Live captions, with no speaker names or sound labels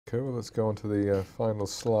Okay, well, let's go on to the final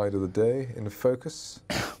slide of the day in focus.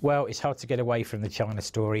 Well, it's hard to get away from the China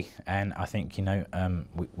story, and I think, you know,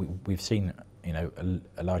 we've seen, you know,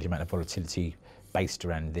 a large amount of volatility based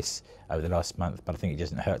around this over the last month, but I think it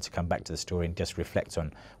doesn't hurt to come back to the story and just reflect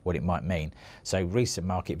on what it might mean. So recent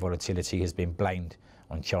market volatility has been blamed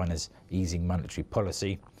on China's easing monetary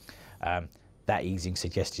policy. That easing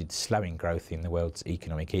suggested slowing growth in the world's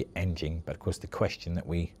economic engine, but of course the question that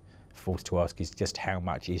we are forced to ask is just how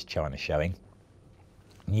much is China showing?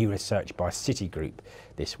 New research by Citigroup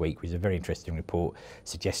this week, which is a very interesting report,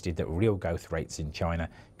 suggested that real growth rates in China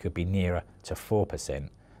could be nearer to 4%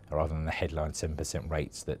 rather than the headline 7%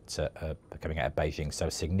 rates that are coming out of Beijing, so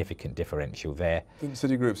a significant differential there. Didn't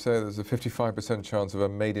Citigroup say there's a 55% chance of a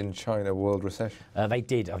made-in-China world recession? They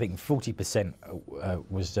did. I think 40%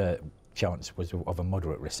 chance was of a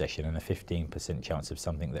moderate recession and a 15% chance of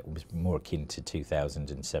something that was more akin to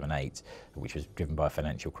 2007-8, which was driven by a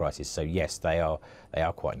financial crisis. So yes, they are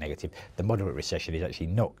quite negative. The moderate recession is actually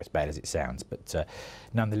not as bad as it sounds, but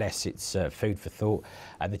nonetheless it's food for thought.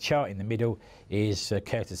 And the chart in the middle is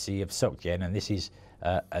courtesy of SocGen, and this is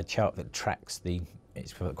a chart that tracks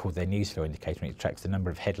it's called their news flow indicator, and it tracks the number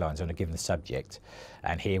of headlines on a given subject.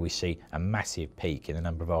 And here we see a massive peak in the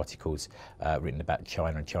number of articles written about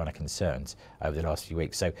China and China concerns over the last few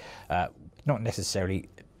weeks. So not necessarily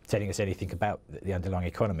telling us anything about the underlying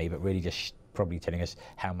economy, but really just probably telling us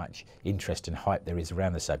how much interest and hype there is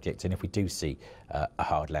around the subject. And if we do see a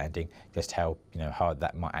hard landing, just how hard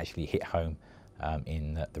that might actually hit home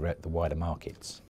in the wider markets.